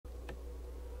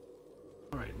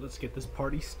Alright, let's get this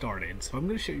party started. So I'm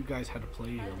going to show you guys how to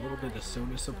play a little bit of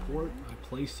Sona support. I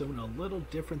play Sona a little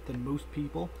different than most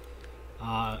people.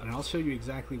 And I'll show you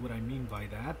exactly what I mean by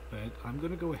that. But I'm going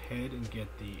to go ahead and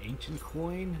get the ancient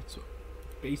coin. It's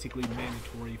basically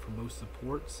mandatory for most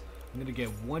supports. I'm going to get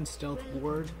one stealth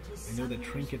ward. I know that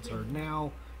trinkets are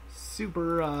now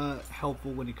super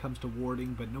helpful when it comes to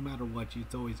warding, but no matter what,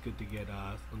 it's always good to get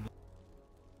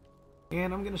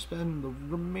and I'm going to spend the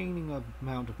remaining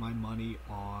amount of my money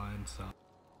on some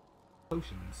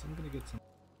potions. I'm going to get some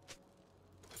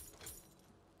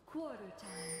quarter time.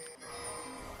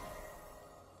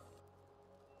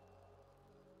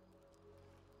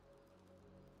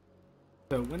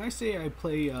 So when I say I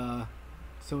play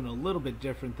Sona a little bit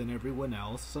different than everyone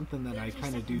else, something that I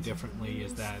kind of do differently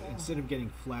is that instead of getting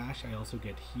flash, I also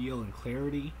get heal and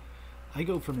clarity. I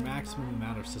go for maximum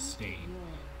amount of sustain.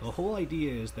 The whole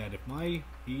idea is that if my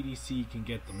ADC can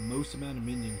get the most amount of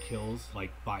minion kills,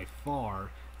 like by far,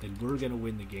 then we're going to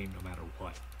win the game no matter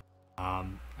what.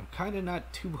 I'm kind of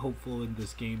not too hopeful in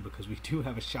this game because we do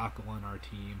have a Shaco on our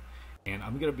team. And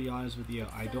I'm going to be honest with you,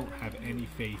 I don't have any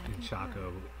faith in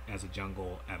Shaco as a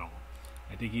jungle at all.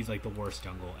 I think he's like the worst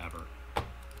jungle ever.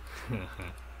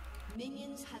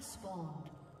 Minions have spawned.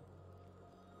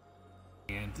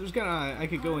 And there's I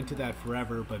could go into that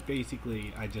forever, but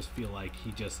basically I just feel like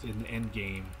he just, in the end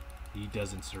game, he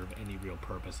doesn't serve any real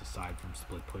purpose aside from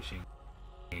split pushing.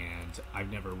 And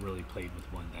I've never really played with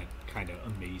one that kind of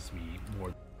amazed me more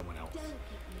than someone else.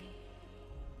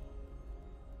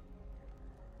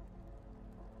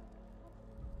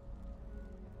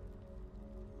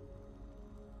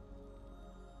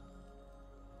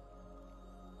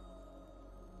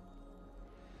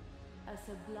 A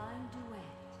sublime duet.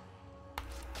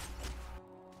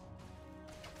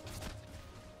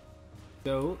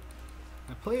 So,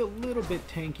 I play a little bit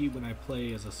tanky when I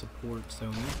play as a support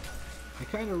Sona. I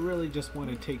kind of really just want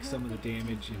to take some of the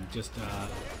damage and just, oh,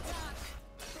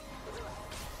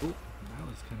 that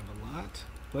was kind of a lot.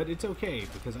 But it's okay,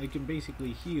 because I can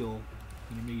basically heal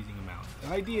an amazing amount. The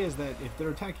idea is that if they're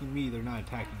attacking me, they're not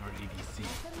attacking our ADC.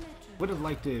 Would have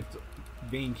liked it if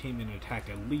Vayne came in and attacked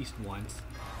at least once,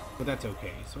 but that's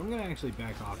okay. So I'm going to actually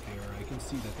back off here. I can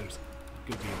see that there's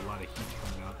going to be a lot of heat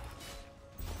coming up.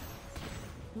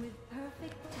 With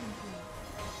perfect tempo.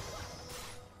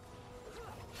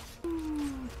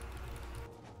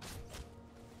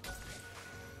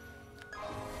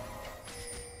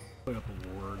 Put up a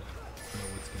ward. I know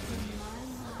what's going to be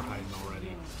hiding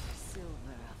already.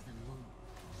 Silver of the moon.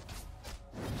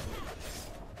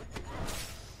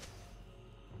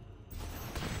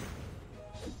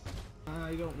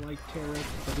 I don't like Terra,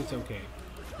 but it's okay.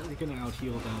 We're going to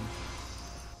out-heal them.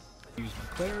 Use my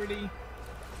clarity.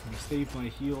 I'm going to save my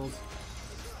heals.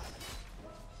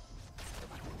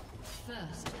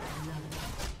 First love.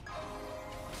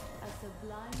 A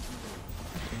sublime duet.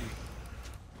 Okay.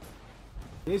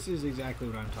 This is exactly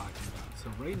what I'm talking about.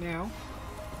 So right now,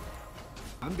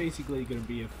 I'm basically going to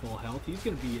be at full health. He's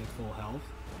going to be at full health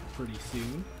pretty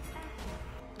soon.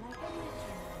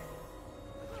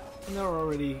 And they're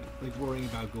already like worrying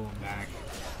about going back,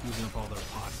 using up all their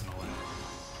pots and all that.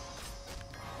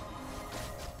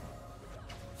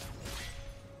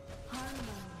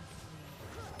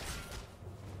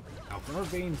 Now, if our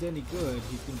Vayne's any good,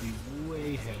 he's going to be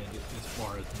way ahead as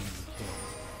far as minion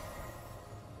kills.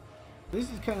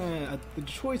 This is kind of the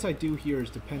choice I do here is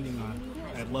depending on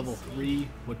at level 3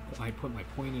 what I put my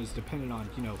point is depending on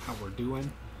how we're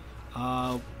doing.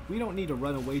 We don't need to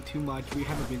run away too much. We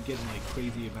haven't been getting like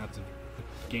crazy amounts of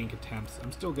gank attempts.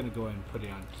 I'm still going to go ahead and put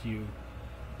it on Q.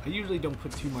 I usually don't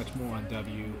put too much more on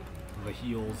W, the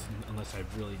heals, unless I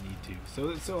really need to.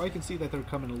 So I can see that they're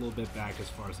coming a little bit back as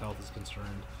far as health is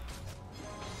concerned.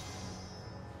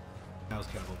 That was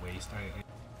kind of a waste.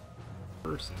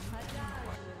 Person.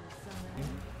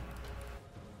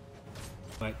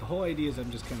 But the whole idea is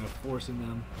I'm just kind of forcing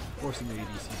the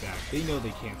ADC back. They know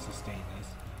they can't sustain this.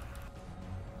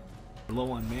 They're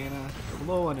low on mana, they're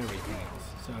low on everything else.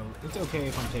 So it's okay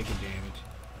if I'm taking damage.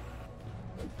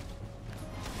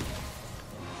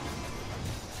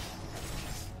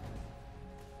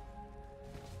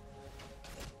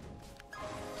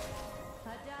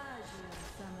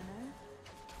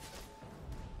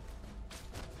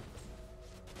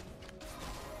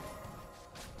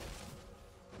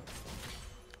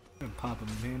 I'm gonna pop a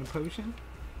mana potion,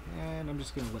 and I'm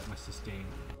just gonna let my sustain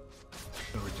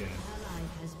go regen.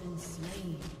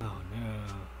 Oh no,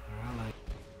 our ally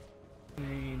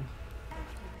slain.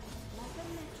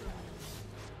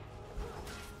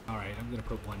 Alright, I'm gonna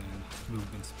put one in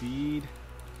movement speed.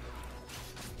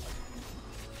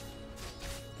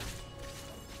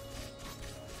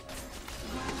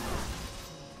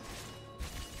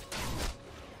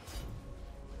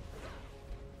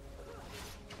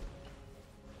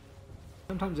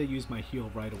 Sometimes I use my heal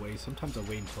right away, sometimes I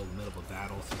wait until the middle of a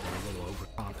battle since I'm a little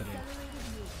overconfident.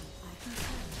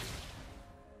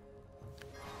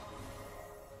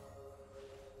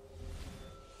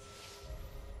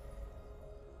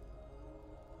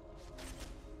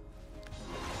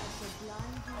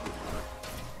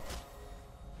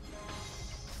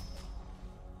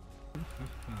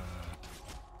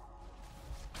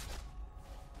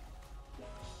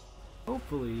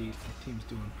 Hopefully, the team's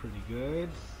doing pretty good.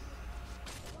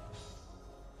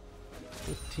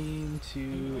 15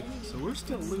 to... So we're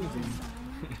still losing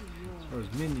as far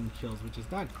as minion kills, which is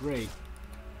not great.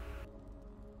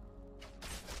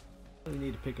 Really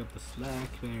need to pick up the slack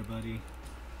there, buddy.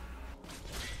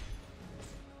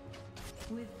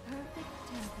 With perfect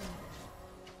tempo.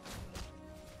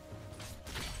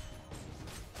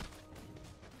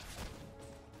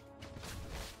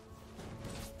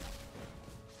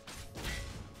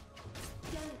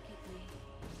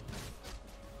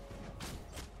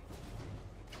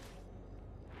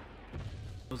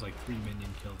 Those like 3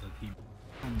 minion kills that he...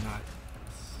 I'm not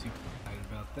super excited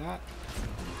about that.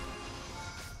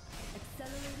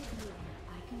 Accelerated movement,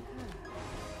 I concur.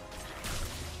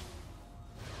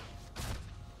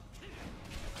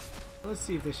 Let's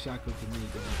see if this Shaco can really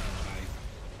do what I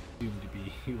assume to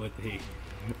be what they...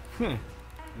 it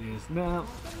is. No.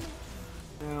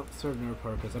 No, serve no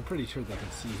purpose. I'm pretty sure they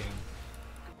can see him.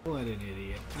 What an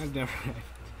idiot.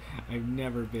 I've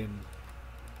never been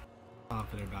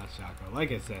confident about Shaco.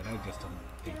 Like I said, I just don't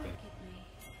think that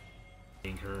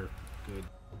her good.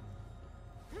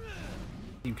 I've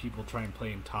seen people try and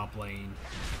play him top lane.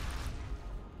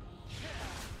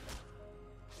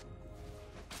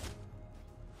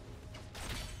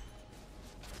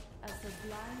 A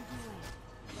sublime duet.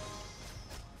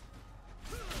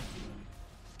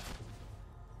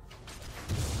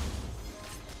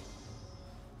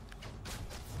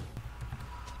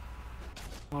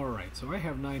 Alright, so I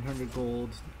have 900 gold.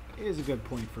 It is a good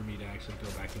point for me to actually go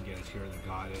back and get a Tear of the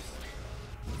Goddess.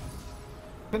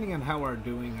 Depending on how we're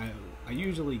doing, I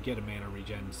usually get a mana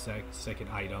regen second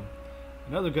item.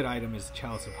 Another good item is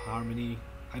Chalice of Harmony.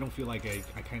 I don't feel like I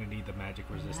kind of need the magic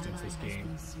resistance this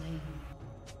game.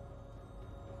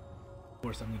 Of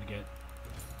course, I'm going to get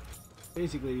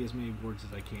basically as many wards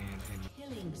as I can. And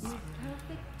With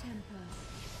perfect tempo.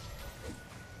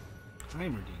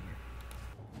 Time Redeemer.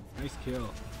 Nice kill.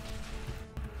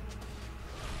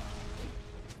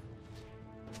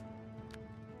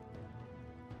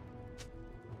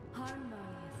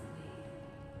 Harmoniously.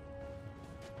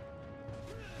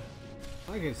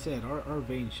 Like I said, our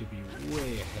Vayne should be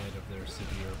way ahead of their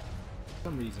Severe. For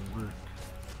some reason, we're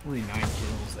only 9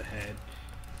 kills ahead.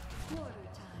 Quarter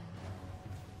time.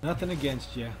 Nothing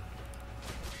against you.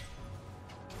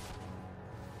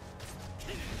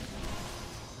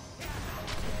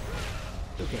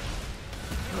 Okay. Okay.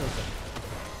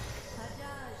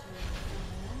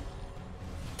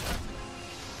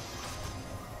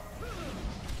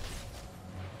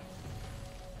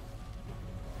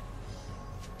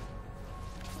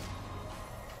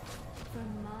 From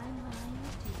my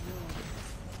mind to yours.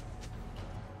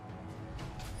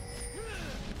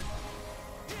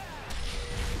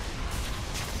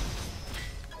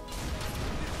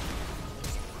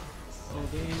 Oh,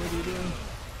 Vayne, what are you doing?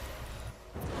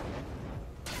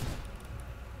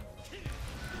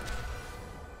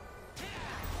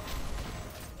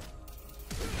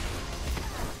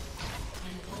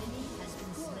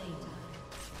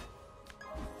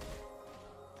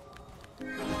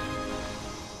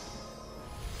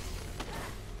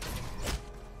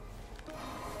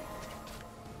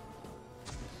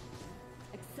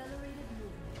 Accelerated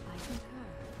movement, I concur.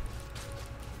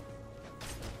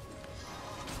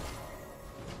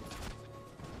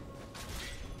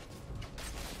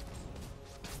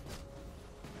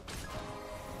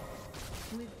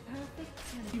 With perfect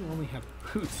tempo. You only have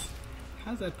boots.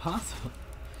 How's that possible?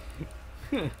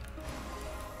 Maybe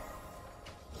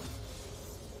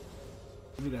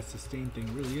that sustain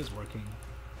thing really is working.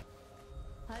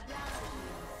 Summoner.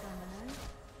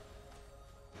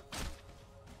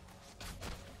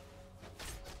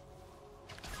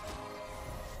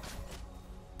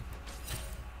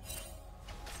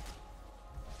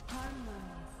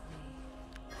 Harmoniously.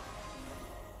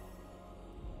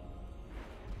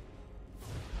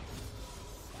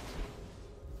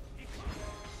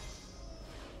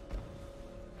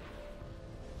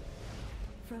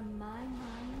 From my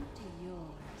mind to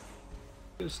yours.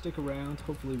 Gonna stick around.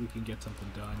 Hopefully we can get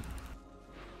something done.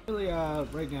 Really,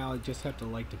 right now I just have to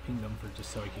like to ping them for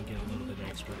just so I can get a little bit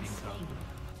extra income.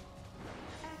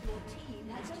 Your team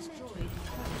has destroyed.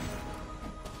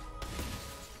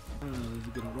 I don't know, is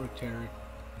it gonna work, Terry?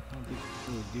 I don't think I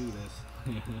can really do this.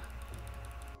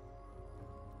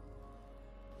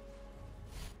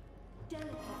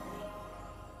 Delicately.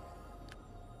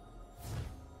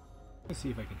 Let's see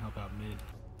if I can help out mid.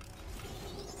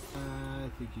 I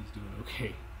think he's doing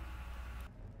okay.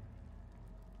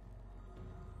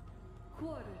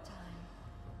 Quarter time.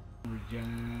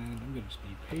 Regen. I'm gonna just be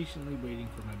patiently waiting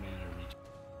for my mana to reach.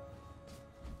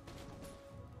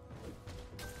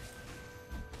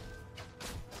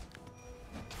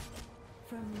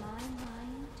 From my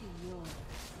mind to yours.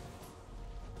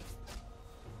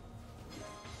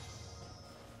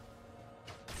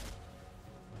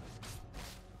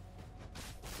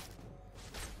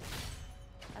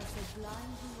 A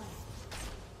sublime duet.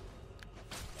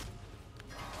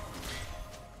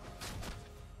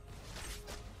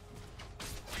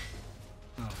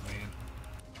 Oh man.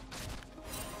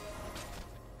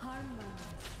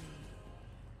 Harmoniously.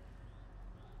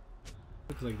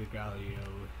 Looks like the Galio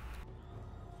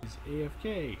is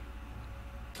AFK.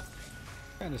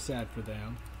 Kinda sad for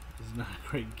them. This is not a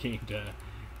great game to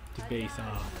base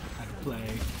off how to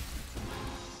play.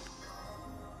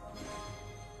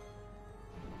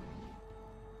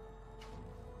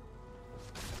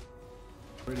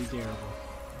 Pretty terrible.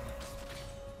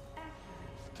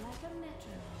 Accurate like a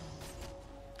metronome.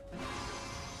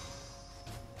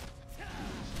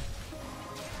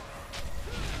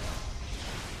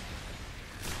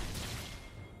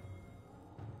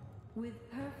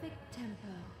 With perfect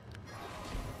tempo.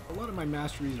 A lot of my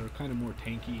masteries are kind of more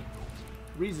tanky.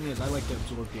 The reason is I like to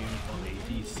absorb damage while the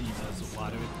ADC does a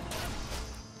lot of it.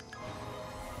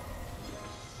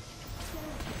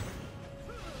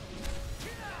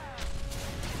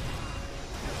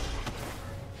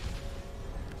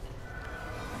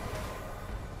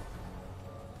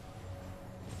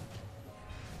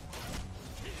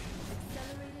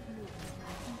 Accelerated movement.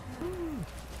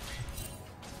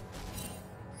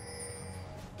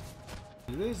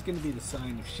 This is going to be the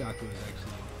sign if Shaco is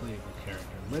actually a playable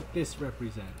character. Let this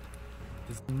represent.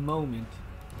 This moment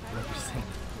represent.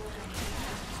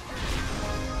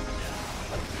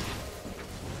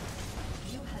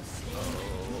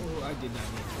 Oh, I did not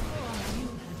need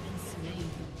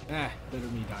to. Ah, better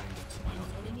me dying than somebody else.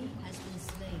 Enemy has been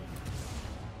slain.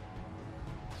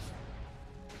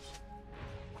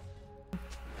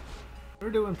 We're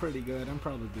doing pretty good. I'm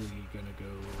probably gonna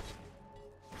go.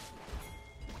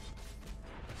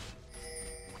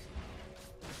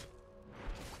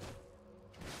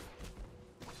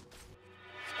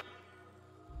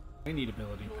 I need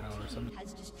ability Your power, so team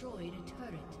has destroyed a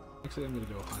turret. actually I'm gonna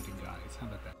go hunting guys. How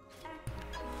about that?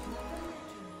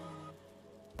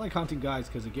 I like hunting guys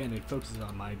because again it focuses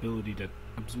on my ability to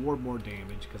absorb more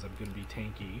damage because I'm gonna be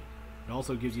tanky. It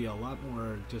also gives you a lot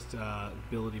more just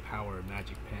ability power and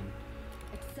magic pen.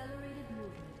 Accelerated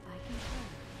movement. I confirm.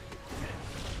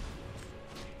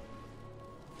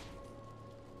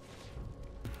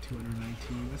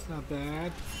 219. That's not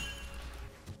bad.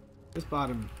 This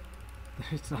bottom.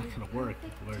 It's not gonna work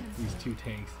with these two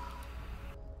tanks.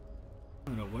 I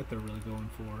don't know what they're really going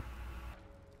for.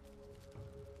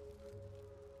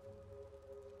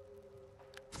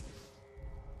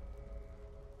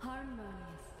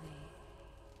 Harmoniously.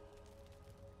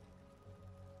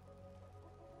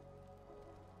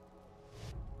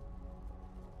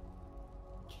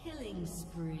 Killing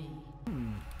spree.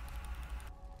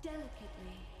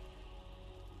 Delicately.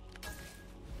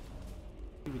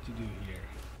 See what you do here.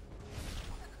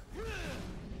 A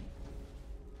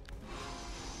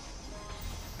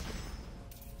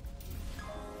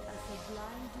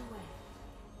sublime duet.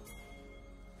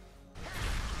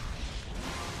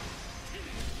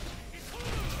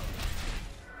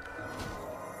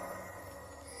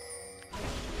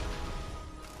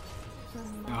 From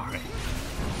my All right.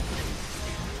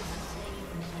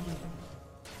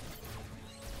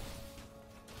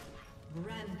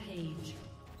 Rampage.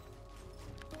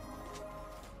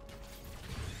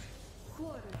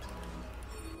 quarter time.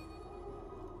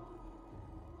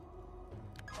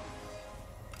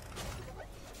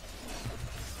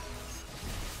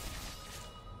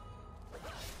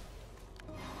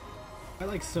 I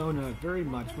like Sona very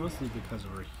much, mostly because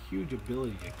of her huge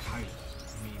ability to kite.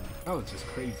 I mean, that was just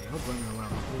crazy. I was running around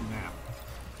the whole map.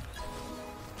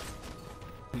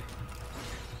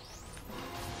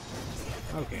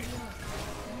 Okay.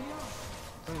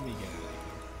 Let me get out of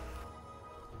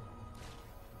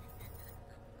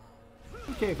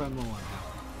here. Okay if I'm low on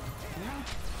health. Yeah.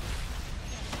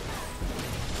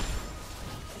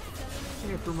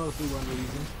 Here for mostly one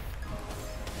reason.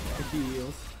 The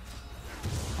heals.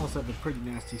 Also have a pretty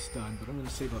nasty stun, but I'm going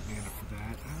to save up mana for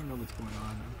that. I don't know what's going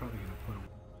on. I'm probably going to put him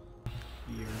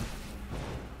here.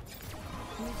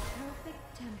 With perfect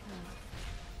tempo.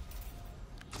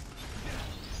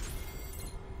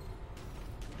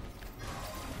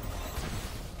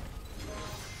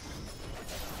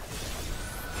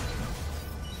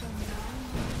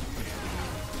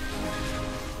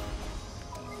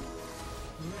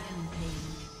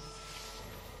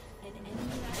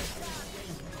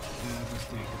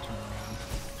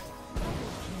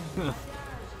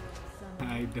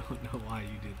 I don't know why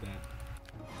you did that.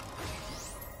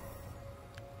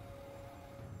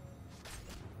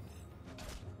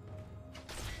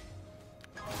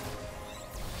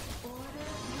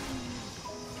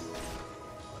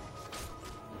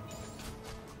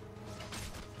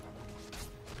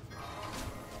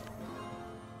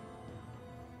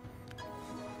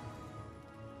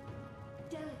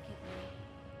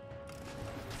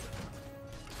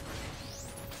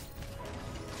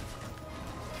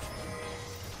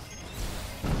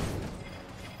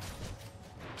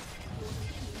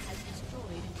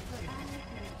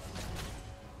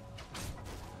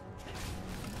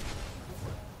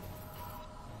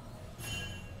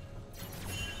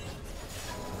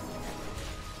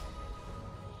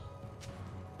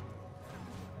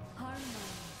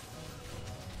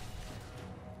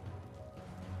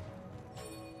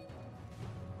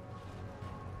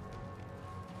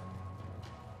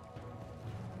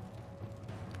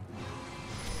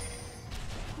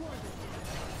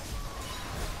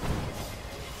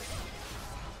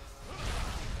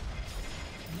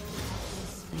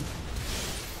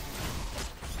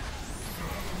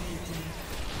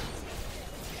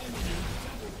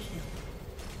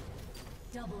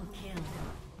 Double kill.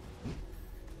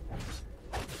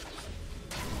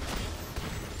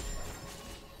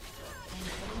 An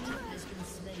enemy has been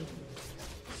slain.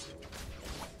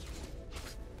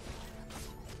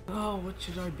 Oh, what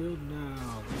should I build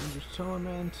now? Dangerous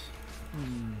Torment?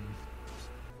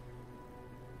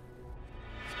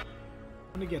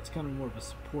 And it gets kind of more of a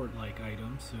support-like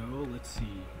item, so let's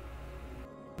see.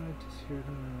 Just here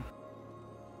to...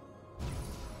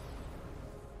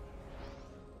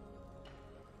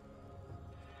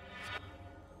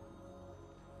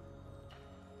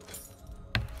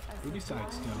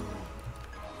 Besides,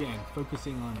 again,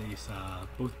 focusing on these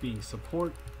both being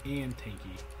support and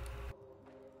tanky.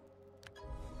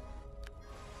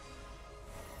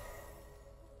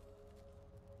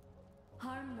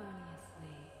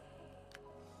 Harmoniously.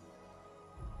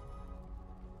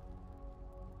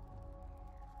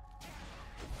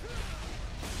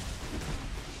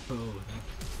 Oh, that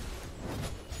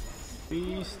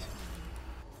beast.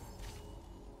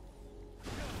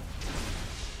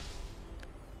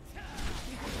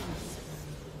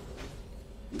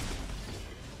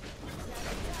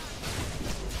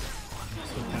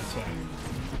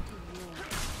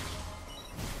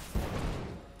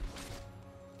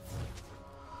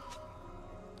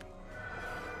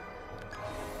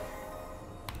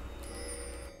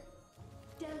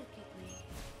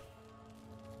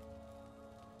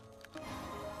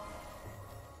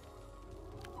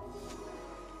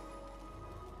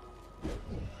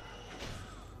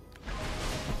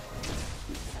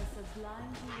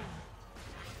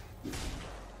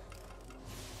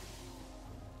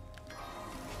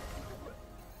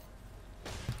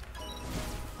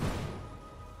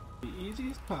 The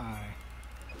easiest pie.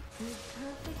 With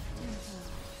perfect tempo.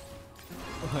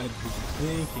 What was you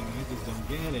thinking? I just don't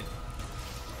get it.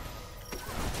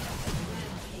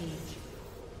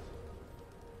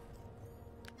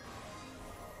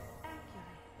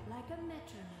 Accurate, like a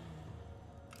metronome.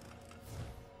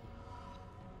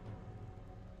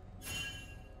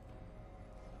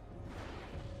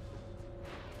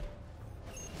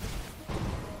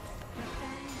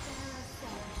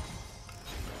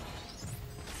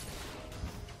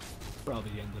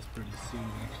 Probably end this pretty soon,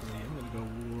 actually. I'm gonna go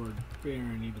Ward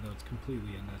Baron, even though it's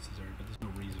completely unnecessary, but there's no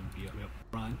reason to be up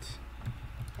front.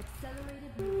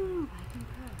 Accelerated movement, I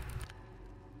concur.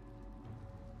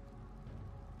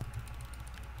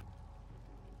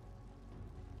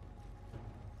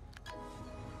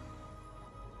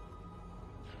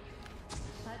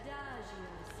 Adagio,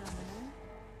 summoner.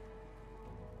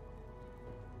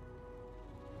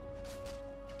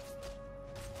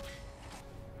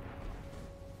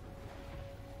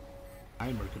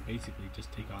 Timer could basically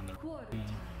just take on their Quarter team.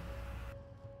 time.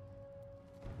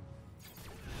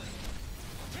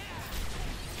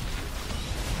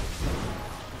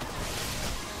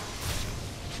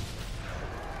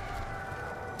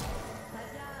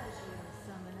 Adagio,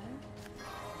 summoner.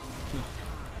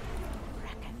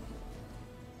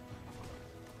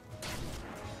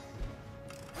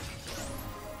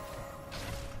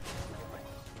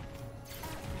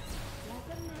 Like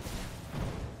a metronome.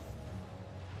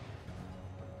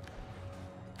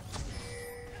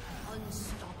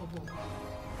 unstoppable.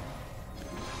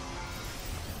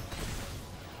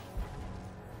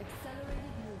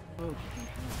 Accelerated movement. Okay.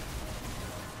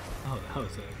 Oh, that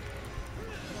was a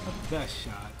best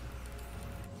shot.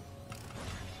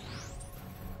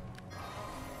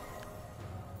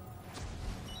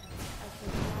 As the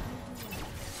ground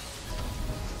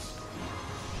directs.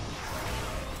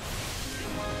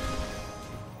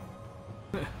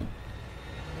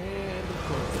 And of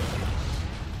course.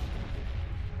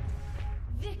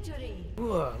 Victory!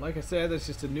 Ugh, like I said, that's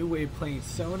just a new way of playing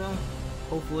Sona.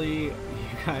 Hopefully you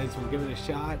guys will give it a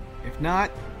shot. If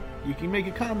not, you can make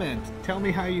a comment. Tell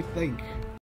me how you think.